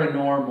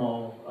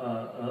paranormal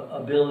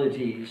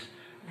abilities,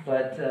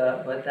 but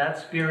that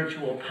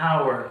spiritual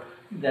power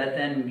that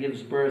then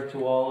gives birth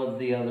to all of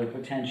the other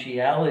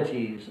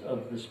potentialities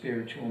of the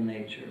spiritual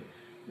nature.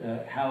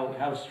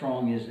 How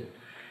strong is it?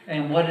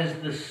 And what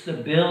is the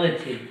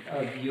stability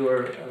of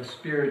your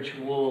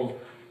spiritual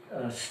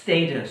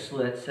status,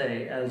 let's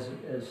say, as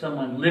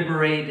someone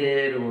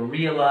liberated or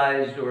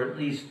realized or at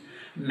least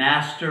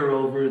master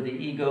over the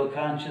ego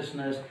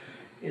consciousness?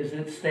 Is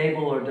it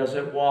stable or does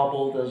it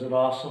wobble? Does it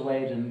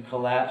oscillate and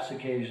collapse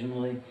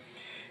occasionally?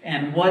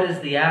 And what is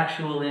the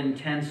actual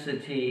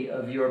intensity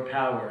of your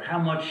power? How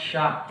much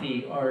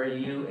Shakti are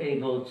you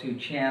able to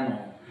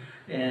channel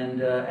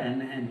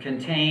and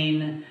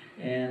contain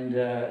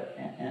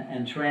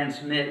and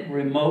transmit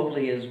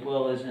remotely as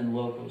well as in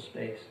local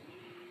space?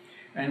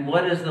 And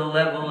what is the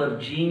level of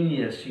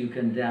genius you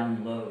can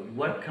download?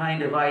 What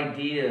kind of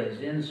ideas,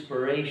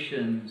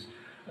 inspirations,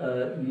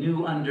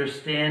 new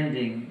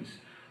understandings,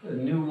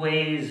 new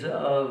ways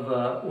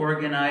of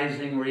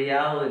organizing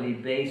reality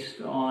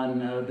based on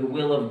the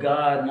will of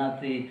God, not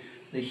the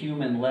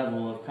human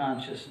level of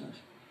consciousness?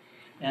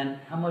 And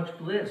how much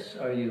bliss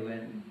are you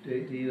in?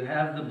 Do you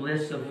have the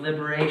bliss of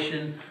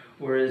liberation,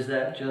 or is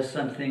that just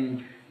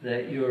something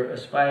that you're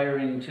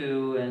aspiring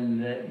to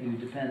and that you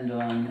depend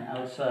on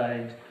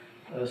outside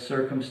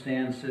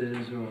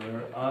circumstances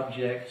or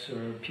objects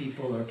or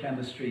people or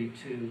chemistry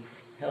to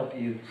help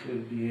you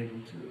to be able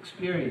to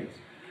experience?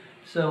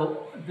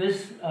 So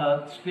this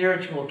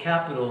spiritual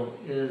capital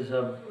is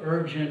of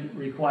urgent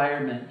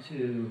requirement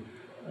to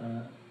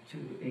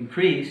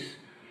increase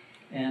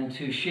and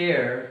to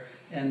share.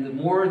 And the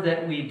more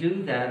that we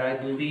do that, I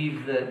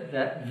believe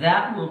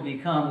that will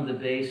become the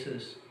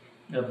basis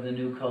of the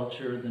new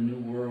culture, the new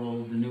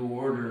world, the new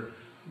order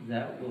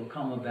that will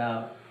come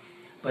about.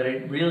 But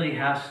it really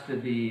has to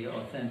be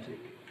authentic.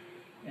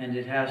 And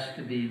it has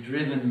to be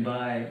driven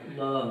by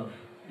love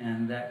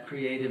and that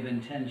creative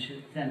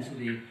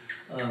intensity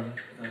of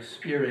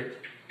spirit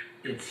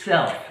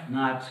itself,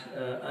 not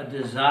a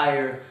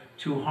desire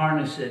to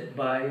harness it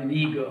by an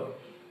ego,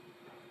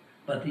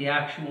 but the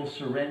actual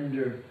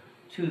surrender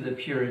to the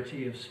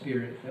purity of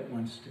spirit that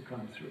wants to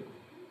come through.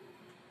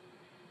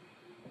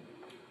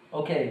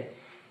 Okay,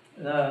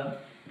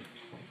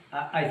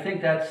 I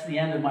think that's the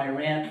end of my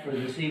rant for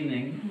this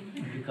evening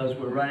because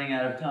we're running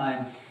out of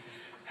time.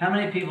 How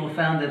many people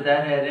found that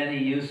had any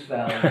use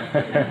value?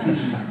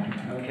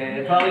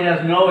 Okay, it probably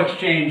has no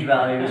exchange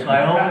value, so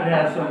I hope it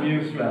has some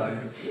use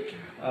value.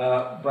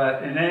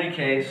 But in any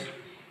case,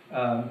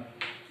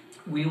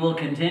 we will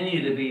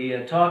continue to be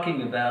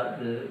talking about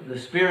the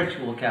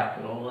spiritual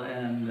capital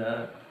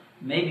and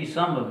maybe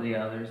some of the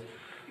others.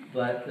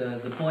 But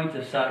the point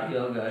of Sat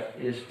Yoga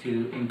is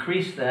to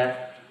increase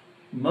that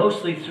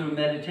mostly through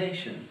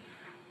meditation.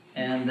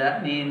 And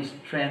that means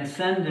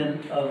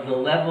transcendent of the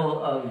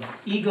level of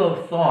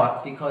ego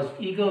thought, because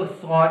ego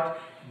thought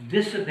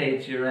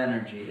dissipates your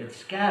energy. It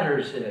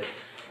scatters it.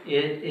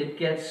 It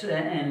gets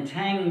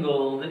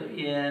entangled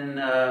in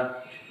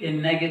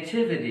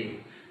negativity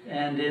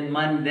and in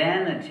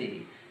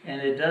mundanity.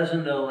 And it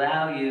doesn't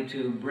allow you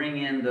to bring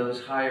in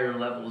those higher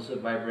levels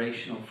of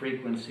vibrational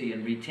frequency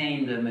and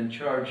retain them and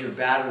charge your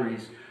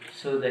batteries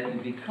so that you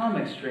become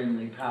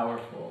extremely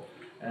powerful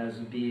as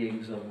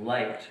beings of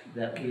light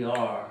that we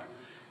are,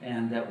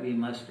 and that we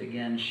must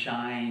again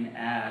shine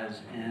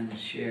as and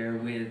share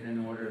with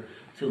in order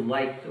to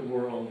light the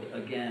world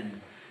again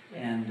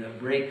and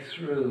break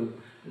through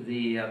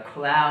the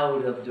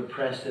cloud of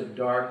depressive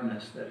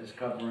darkness that is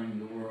covering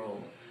the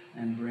world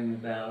and bring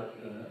about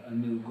a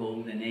new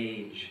golden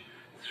age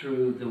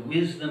through the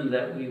wisdom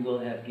that we will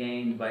have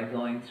gained by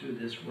going through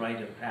this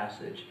rite of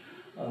passage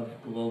of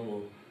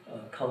global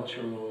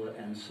cultural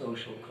and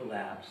social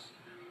collapse,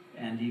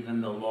 and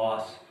even the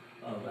loss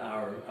of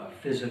our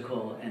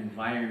physical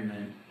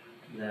environment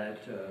that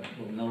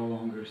will no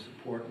longer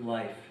support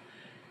life.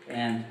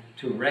 And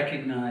to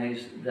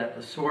recognize that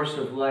the source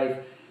of life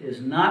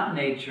is not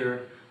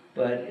nature,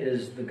 but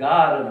is the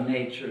God of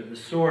nature, the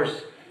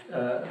source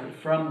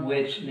from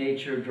which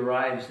nature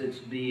derives its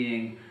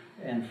being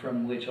and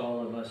from which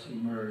all of us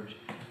emerge.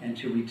 And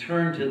to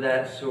return to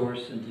that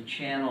source and to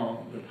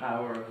channel the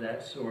power of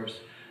that source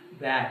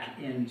back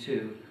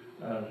into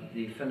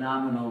the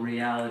phenomenal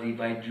reality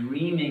by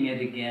dreaming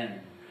it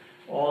again.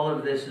 All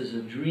of this is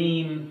a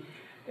dream,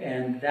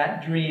 and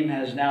that dream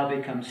has now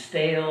become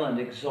stale and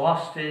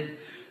exhausted.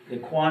 The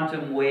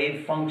quantum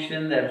wave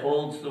function that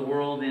holds the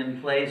world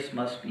in place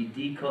must be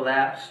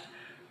decollapsed.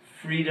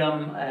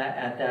 Freedom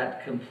at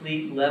that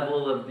complete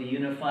level of the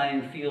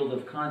unifying field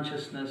of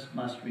consciousness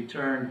must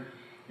return,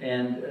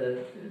 and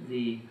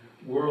the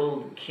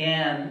world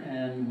can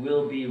and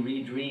will be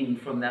redreamed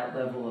from that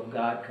level of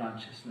God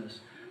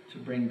consciousness to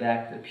bring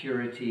back the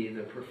purity,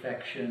 the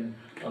perfection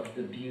of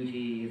the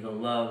beauty, the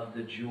love,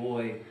 the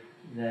joy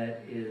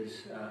that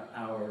is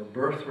our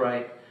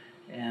birthright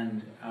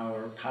and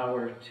our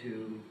power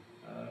to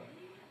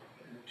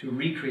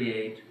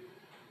recreate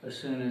as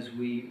soon as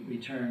we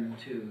return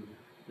to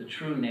the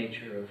true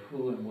nature of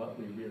who and what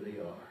we really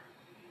are.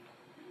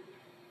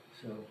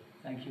 So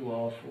thank you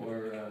all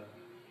for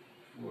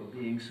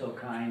being so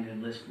kind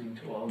and listening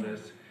to all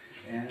this.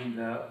 And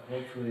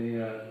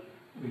hopefully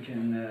we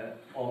can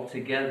all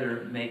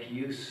together make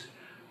use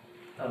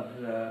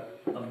of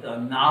the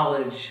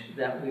knowledge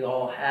that we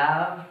all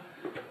have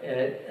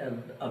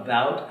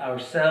about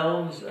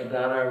ourselves,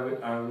 about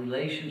our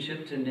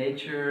relationship to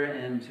nature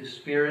and to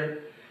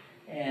spirit,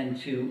 and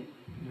to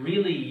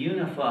really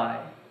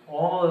unify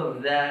all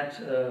of that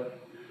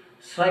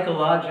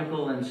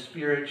psychological and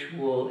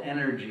spiritual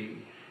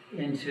energy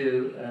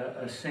into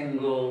a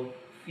single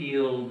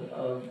field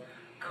of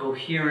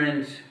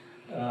coherent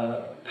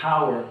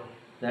power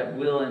that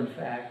will in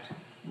fact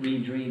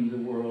redream the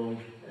world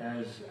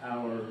as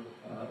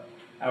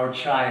our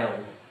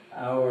child,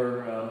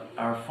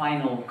 our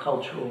final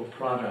cultural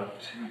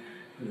product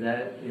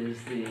that is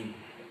the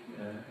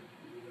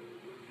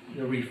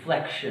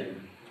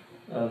reflection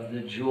of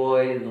the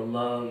joy, the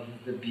love,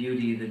 the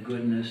beauty, the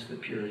goodness, the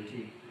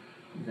purity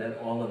that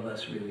all of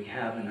us really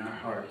have in our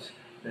hearts,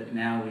 that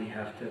now we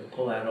have to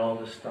pull out all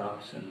the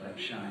stops and let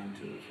shine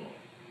to the full.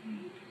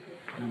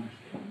 Namaste.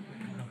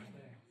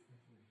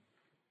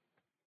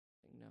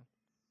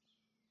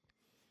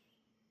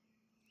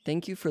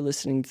 Thank you for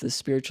listening to the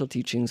Spiritual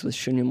Teachings with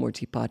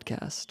Shunyamurti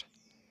podcast.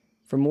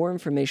 For more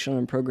information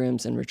on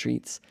programs and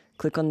retreats,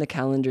 click on the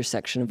calendar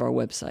section of our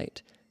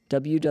website,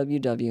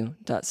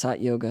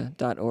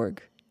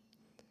 www.satyoga.org.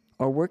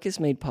 Our work is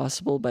made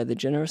possible by the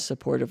generous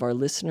support of our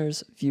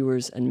listeners,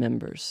 viewers, and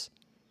members.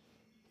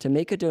 To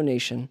make a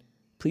donation,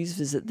 please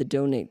visit the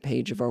donate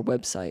page of our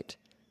website.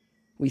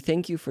 We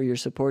thank you for your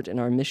support in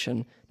our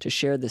mission to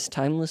share this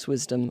timeless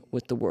wisdom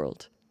with the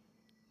world.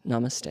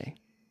 Namaste.